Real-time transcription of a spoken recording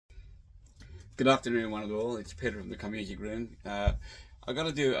Good afternoon, one and all. It's Peter from the Community Room. I've got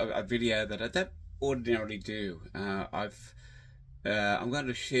to do a video that I don't ordinarily do. I'm going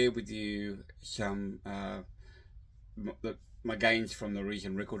to share with you some my gains from the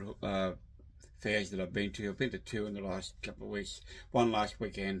recent record fairs that I've been to. I've been to two in the last couple of weeks. One last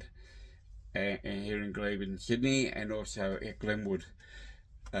weekend here in Glebe in Sydney, and also at Glenwood,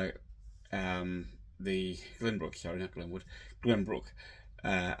 the Glenbrook, sorry, not Glenwood, Glenbrook.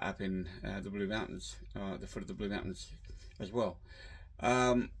 Up in the Blue Mountains, the foot of the Blue Mountains as well.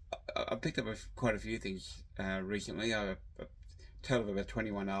 I picked up quite a few things recently. A total of about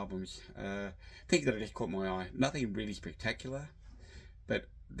 21 albums. Things that just caught my eye. Nothing really spectacular, but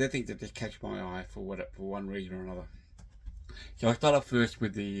they're things that just catch my eye for one reason or another. So I start off first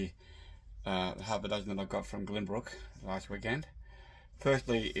with the half a dozen that I got from Glenbrook last weekend.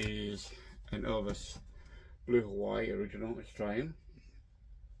 Firstly is an Elvis Blue Hawaii original Australian.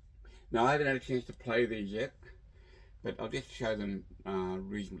 Now, I haven't had a chance to play these yet, but I'll just show them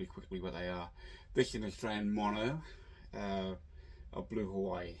reasonably quickly what they are. This is an Australian mono of Blue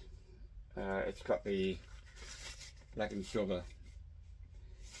Hawaii. It's got the black and silver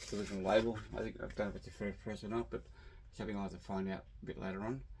original label. I think, I don't know if it's the first press or not, but something I'll have to find out a bit later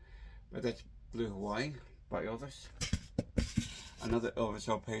on. But that's Blue Hawaii by Elvis. Another Elvis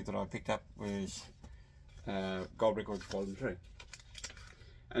LP that I picked up was Gold Records Volume 3.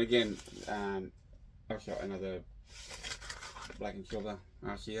 And again, also another black and silver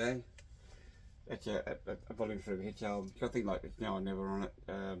RCA. That's a volume 3 hits album. It's got things like It's Now or Never on it.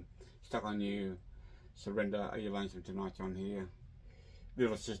 Stuck on You, Surrender, Are You Lonesome Tonight on here.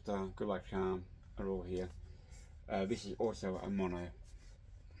 Little Sister, Good Luck Charm are all here. This is also a mono.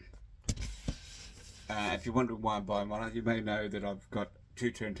 If you're wondering why I buy mono, you may know that I've got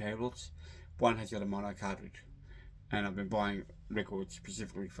two turntables. One has got a mono cartridge, and I've been buying records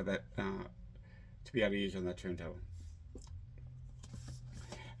specifically for that to be able to use on that turntable.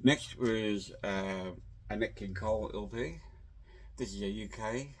 Next was a Nat King Cole LP. This is a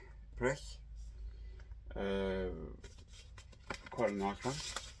UK press. Quite a nice one.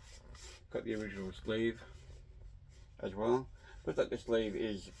 Got the original sleeve as well. Looks like the sleeve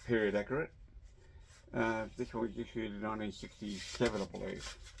is period accurate. This one was issued in 1967, I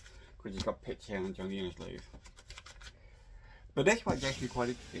believe, because it's got Pet Sounds on the inner sleeve. But that's what's actually quite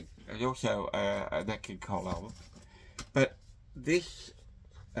interesting. There's also a Nat King Cole album. But this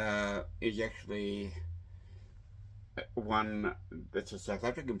is actually one that's a South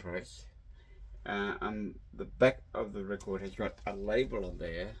African press. And the back of the record has got a label on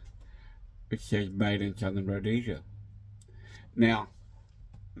there which says Made in Southern Rhodesia. Now,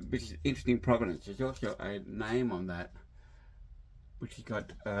 which is interesting provenance. There's also a name on that which has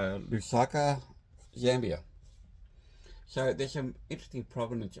got Lusaka, Zambia. So there's some interesting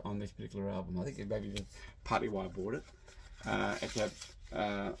provenance on this particular album. I think it maybe that's partly why I bought it. It's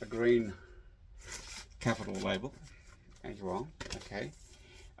a green capital label as well. Okay,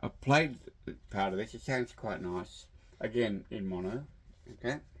 I've played part of this. It sounds quite nice. Again in mono.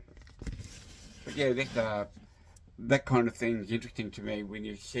 Okay, but yeah, that kind of thing is interesting to me when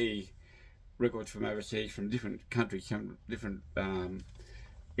you see records from overseas, from different countries, some different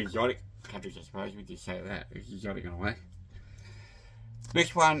exotic countries, I suppose. Would you say that? It's exotic in a way.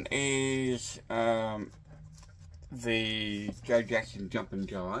 This one is the Joe Jackson Jump and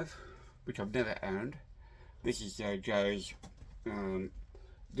Jive, which I've never owned. This is Joe's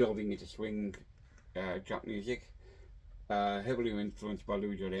delving into swing jump music, heavily influenced by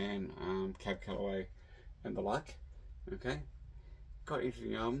Louis Jordan, Cab Calloway, and the like. Okay, quite an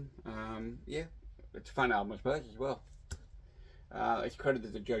interesting album. Yeah, it's a fun album, I suppose, as well. It's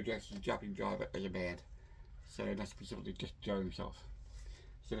credited to Joe Jackson Jumping Jive as a band, so not specifically just Joe himself.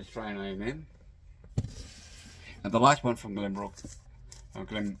 It's an Australian A&M. And the last one from Glenbrook,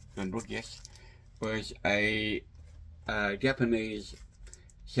 Glenbrook, yes, was a Japanese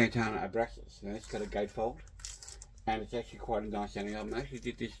Santana Abraxas. Now it's got a gatefold, and it's actually quite a nice sounding album. I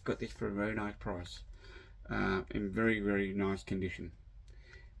actually got this for a very nice price, in very, very nice condition.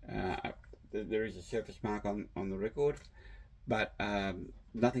 There is a surface mark on the record, but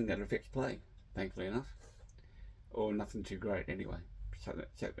nothing that affects play, thankfully enough, or nothing too great anyway. So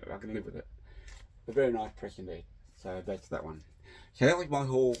I can live with it. A very nice press indeed. So that's that one. So that was my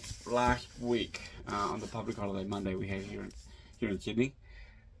haul last week on the public holiday Monday we had here in Sydney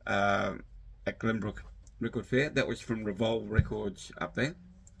at Glenbrook Record Fair. That was from Revolve Records up there.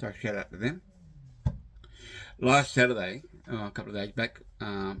 So shout out to them. Last Saturday, a couple of days back,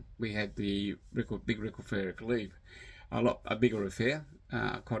 we had the big record fair at Glebe. A bigger affair.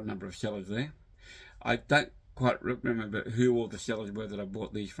 Quite a number of sellers there. I don't quite remember who all the sellers were that I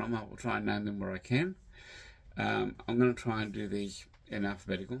bought these from. I will try and name them where I can. I'm going to try and do these in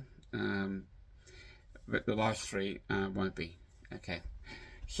alphabetical, but the last three won't be. Okay,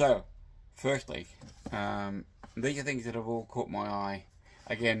 so firstly, these are things that have all caught my eye,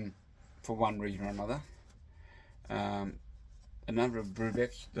 again, for one reason or another. A number of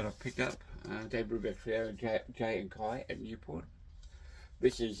Brubecks that I've picked up, Dave Brubeck Trio, Jay and Kai at Newport.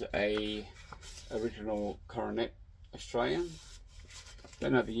 This is a original Coronet Australian.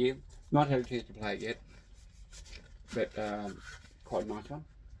 Don't know the year, not had a chance to play it yet, but quite a nice one.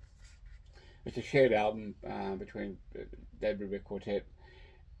 It's a shared album between Dave Brubeck Quartet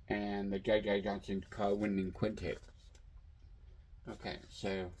and the J.J. Johnson co-winning quintet. Okay,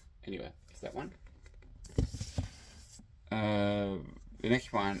 so anyway, it's that one. The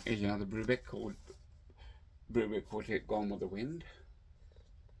next one is another Brubeck called Brubeck Quartet Gone with the Wind.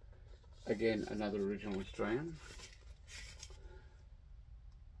 Again, another original Australian.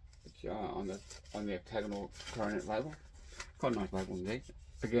 It's on the octagonal Coronet label. Quite a nice label indeed.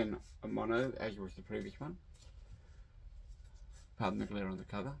 Again, a mono, as was the previous one. Pardon the glare on the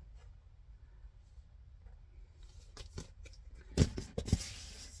cover.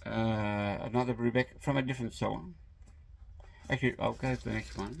 Another Brubeck from a different seller. Actually, I'll go to the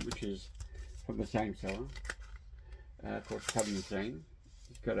next one, which is from the same seller, called Southern Scene.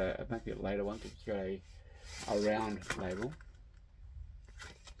 It's got a maybe a later one, because it's got a round label.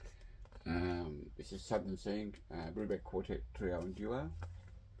 This is Southern Scene, Brubeck Quartet Trio and Duo.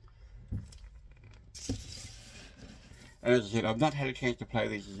 And as I said, I've not had a chance to play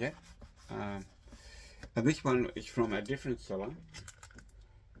these yet. And this one is from a different seller,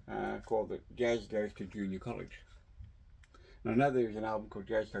 called the Jazz Goes to Junior College. And I know there's an album called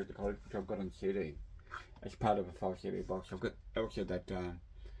Jazz Goes to College, which I've got on CD as part of a 5 CD box. I've got also that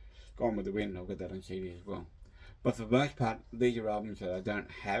Gone with the Wind, I've got that on CD as well. But for the most part, these are albums that I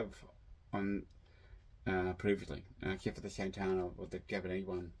don't have on previously, except for the Santana or the Japanese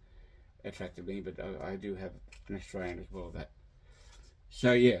one attracted me, but I do have an Australian as well of that.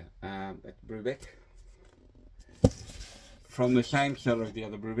 So yeah, that's Brubeck. From the same seller as the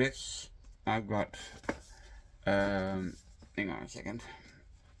other Brubecks, I've got, hang on a second.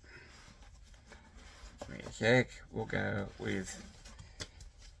 Wait a sec, we'll go with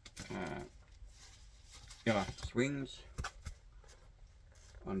Yellow Swings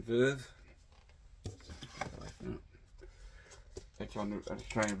on Verve. That's on the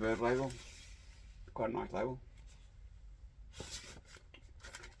Australian Verve label. Quite a nice label.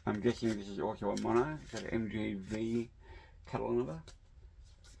 I'm guessing this is also a mono. It's got an MGV catalog number.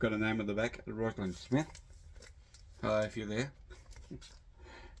 Got a name on the back, Rosalind Smith. Hello if you're there.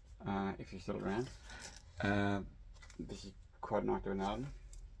 If you're still around. This is quite a nice to an album.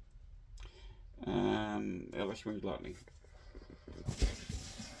 Ella Swings Lightning.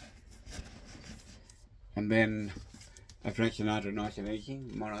 And then a Frank Sinatra Nice and Easy,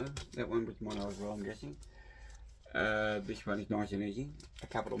 mono. That one was mono as well, I'm guessing. This one is Nice and Easy, a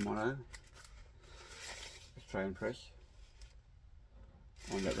capital mono. Australian Press.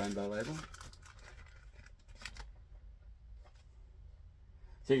 On that rainbow label.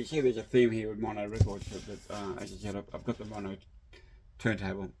 So you see there's a theme here with mono records, but as I said, I've got the mono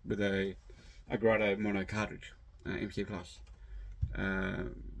turntable with a Grotto mono cartridge, MC Plus,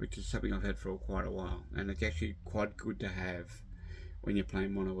 which is something I've had for quite a while, and it's actually quite good to have when you're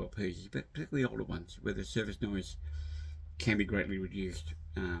playing mono LPs, but particularly older ones, where the surface noise can be greatly reduced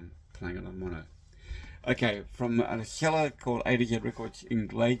playing it on mono. Okay, from a seller called A to Z Records in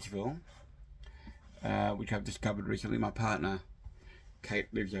Gladesville, which I've discovered recently. My partner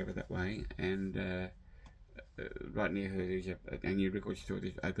Kate lives over that way, and right near her there's a new record store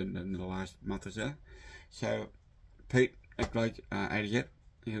that's opened in the last month or so. So Pete at A to Z,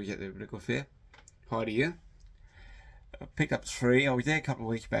 he was at the record fair. Hi to you. I picked up 3. I was there a couple of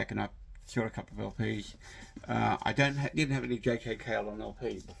weeks back, and I saw a couple of LPs. I didn't have any JKK on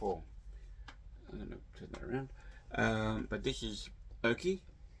LP before. I'm going to turn that around. But this is Oki,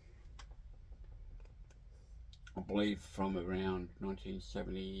 I believe from around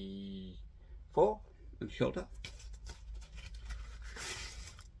 1974 in Shelter.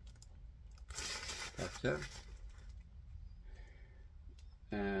 That's so.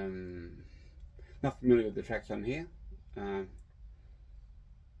 Not familiar with the tracks on here. Apart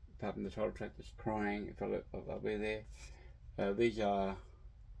from the title track, that's Crying, if I'll be there. These are,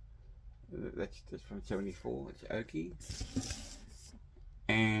 that's from 74, it's Oki.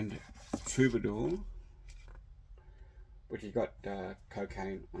 And Troubadour, which has got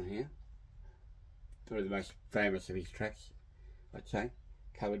Cocaine on here. One of the most famous of his tracks, I'd say.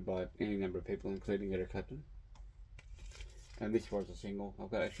 Covered by any number of people, including Eric Clapton. and this was a single.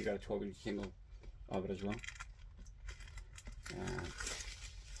 I've actually got a 12-inch single of it as well.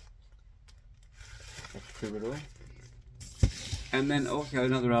 That's Troubadour. And then also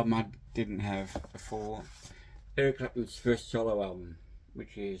another album I didn't have before, Eric Clapton's first solo album,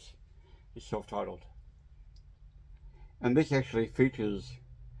 which is self-titled. And this actually features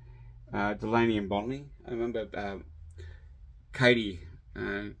Delaney and Bonnie. I remember Katie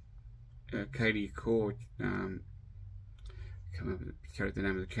Core, can't remember the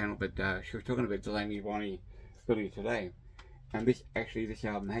name of the channel, but she was talking about Delaney and Bonnie earlier today. And this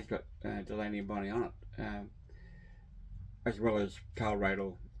album has got Delaney and Bonnie on it, as well as Carl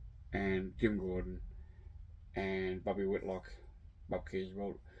Radle and Jim Gordon and Bobby Whitlock, Bob Keys,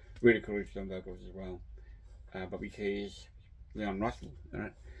 well, Rita Coolidge on vocals as well, Bobby Keys, Leon Russell,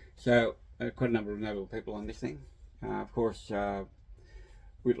 right? So quite a number of notable people on this thing. Of course,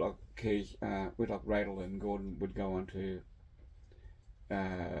 Whitlock, Keys, Whitlock, Radle and Gordon would go on to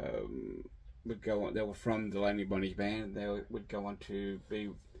they were from Delaney Bonnie's band. They would go on to be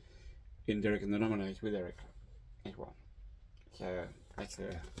in Derek and the Nominees with Eric as well. So that's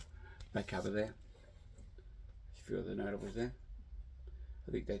the back cover there. A few of the notables there.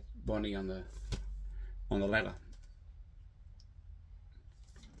 I think that's Bonnie on the ladder.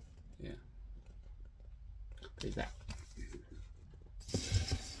 Yeah. There's that.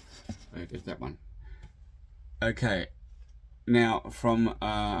 There's that one. Okay. Now from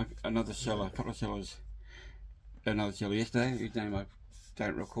another seller, a couple of sellers, another seller yesterday, whose name I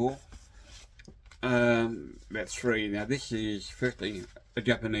don't recall. About three. Now this is firstly a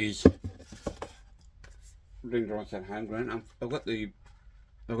Japanese Linda Ronstadt homegrown. I've got the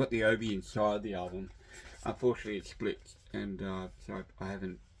obi inside the album. Unfortunately, it split, and so I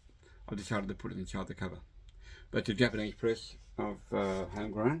decided to put it inside the cover. But it's a Japanese press of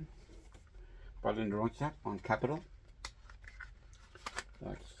homegrown by Linda Ronstadt on Capitol.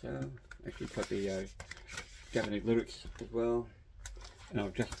 Like so. Actually got the Japanese lyrics as well, and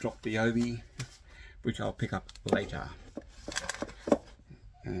I've just dropped the obi, which I'll pick up later.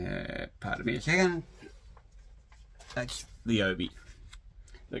 Pardon me a second. That's the obi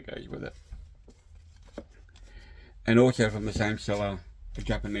that goes with it. And also from the same seller, a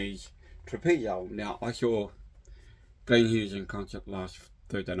Japanese trapeze album. Now I saw Glenn Hughes in concert last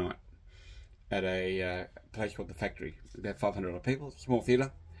Thursday night at a place called The Factory. About 500 people, small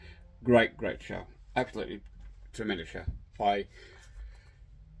theatre. Great show. Absolutely tremendous show. I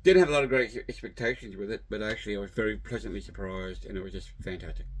didn't have a lot of great expectations with it, but actually I was very pleasantly surprised, and it was just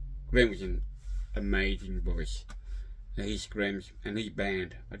fantastic. Glenn was an amazing voice. And his screams and his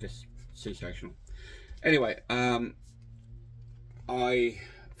band are just sensational. Anyway, I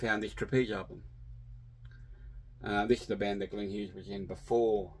found this trapeze album. This is the band that Glenn Hughes was in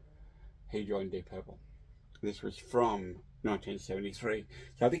before he joined Deep Purple. This was from 1973.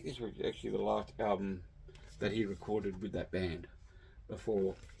 So I think this was actually the last album that he recorded with that band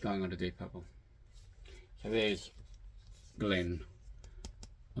before going on to Deep Purple. So there's Glenn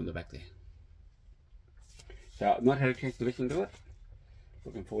on the back there. So I've not had a chance to listen to it.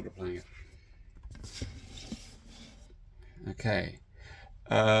 Looking forward to playing it. Okay.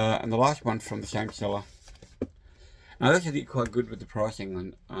 And the last one from the same seller. Now, I actually did quite good with the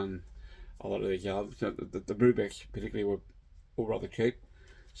pricing on a lot of these albums. So the Brewbacks particularly were all rather cheap.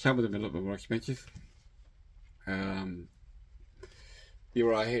 Some of them a little bit more expensive.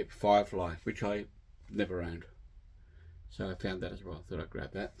 Uriah Heep, Firefly, which I never owned. So I found that as well. Thought I'd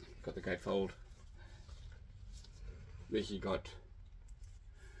grab that. Got the gatefold. This has got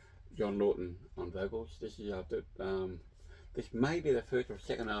John Lawton on vocals. This is this may be the first or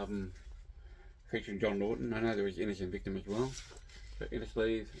second album featuring John Lawton. I know there was Innocent Victim as well. But Inner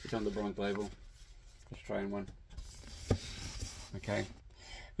Sleeve, it's on the bronze label, Australian one. Okay.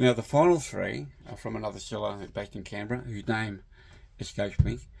 Now the final three are from another seller based in Canberra, whose name escapes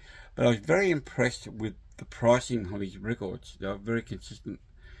me. But I was very impressed with the pricing of these records. They are very consistent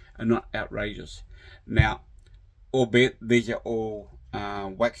and not outrageous. Now, albeit these are all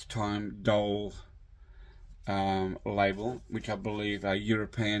Wax Time Dole label, which I believe are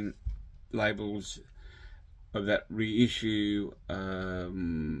European labels of that reissue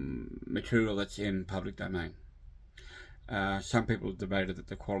material that's in public domain. Some people have debated that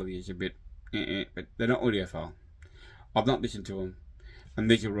the quality is a bit but they're not audiophile. I've not listened to them,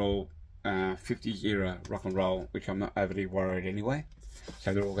 and these are all 50s era rock and roll, which I'm not overly worried anyway.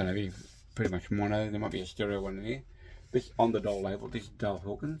 So they're all going to be pretty much mono. There might be a stereo one in here. This on the Dole label, this is Dale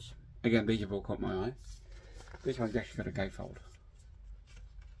Hawkins. Again, these have all caught my eye. This one's actually got a gatefold.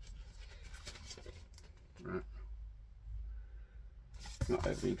 Right. Not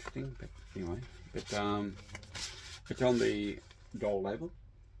overly interesting, but anyway. But It's on the gold label.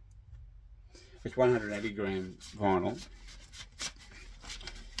 It's 180 gram vinyl,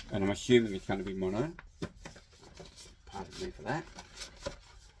 and I'm assuming it's going to be mono. Pardon me for that.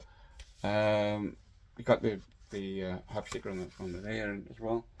 We got the hype sticker on the there as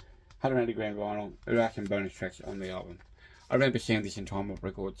well. 180 gram vinyl. There are some bonus tracks on the album. I remember seeing this in Time Warp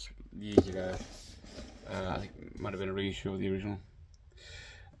Records years ago. I think it might have been a reissue of the original.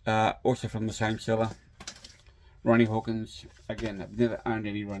 Also from the same seller, Ronnie Hawkins. Again, I've never owned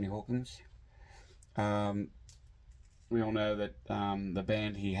any Ronnie Hawkins. We all know that the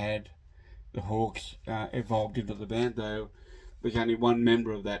band he had, the Hawks, evolved into the band, though there's only one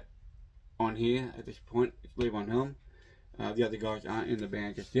member of that on here at this point. It's Levon Helm. The other guys aren't in the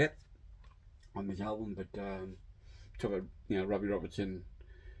band just yet on this album, but talk about, you know, Robbie Robertson,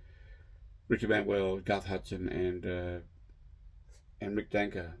 Richard Bantwell, Garth Hudson, and Rick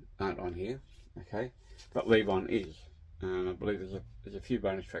Danker aren't on here. Okay, but Levon is. I believe there's a few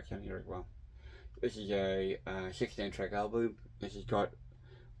bonus tracks on here as well. This is a 16 track album. This has got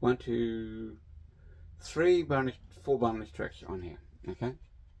 4 bonus tracks on here. Okay,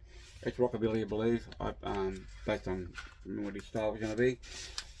 it's rockabilly, I believe. Based on what his style was going to be.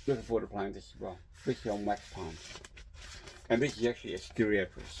 Looking forward to playing this as well. This is on Wax Time, and this is actually a stereo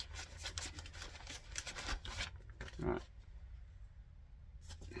press. Right.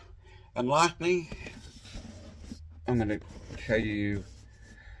 And lastly, I'm going to show you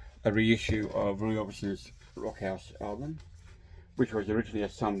a reissue of Roy Orbison's Rockhouse album, which was originally a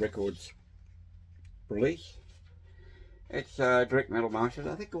Sun Records release. It's direct metal mastered.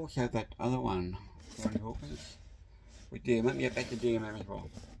 I think also that other one, Ronnie Hawkins, with DMM. Yeah, back to DMM as well.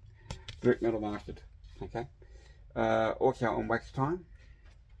 Direct metal mastered. Okay. Also on Wax Time.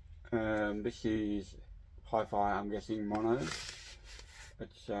 This is hi-fi, I'm guessing mono.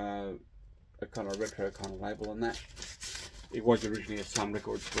 It's a kind of retro kind of label on that. It was originally a Sun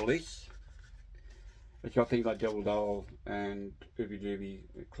Records release. It's got things like Double Doll and Ooby Dooby.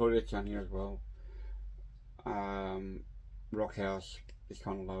 Claudette's on here as well. Rockhouse, This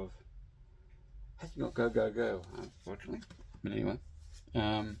Kind of Love. Hasn't got Go Go Go, unfortunately. But anyway.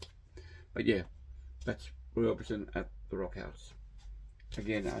 But yeah, that's Roy Orbison at the Rockhouse.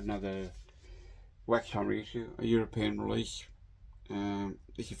 Again, another Wax Time reissue, a European release.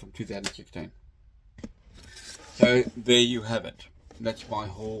 This is from 2016. So there you have it. That's my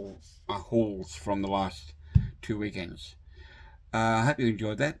hauls from the last 2 weekends. I hope you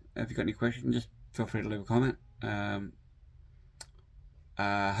enjoyed that. If you've got any questions, just feel free to leave a comment.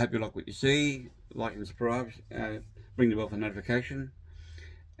 I hope you like what you see. Like and subscribe. Ring the bell for notification.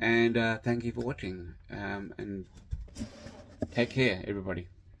 And thank you for watching. And take care, everybody.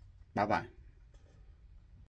 Bye bye.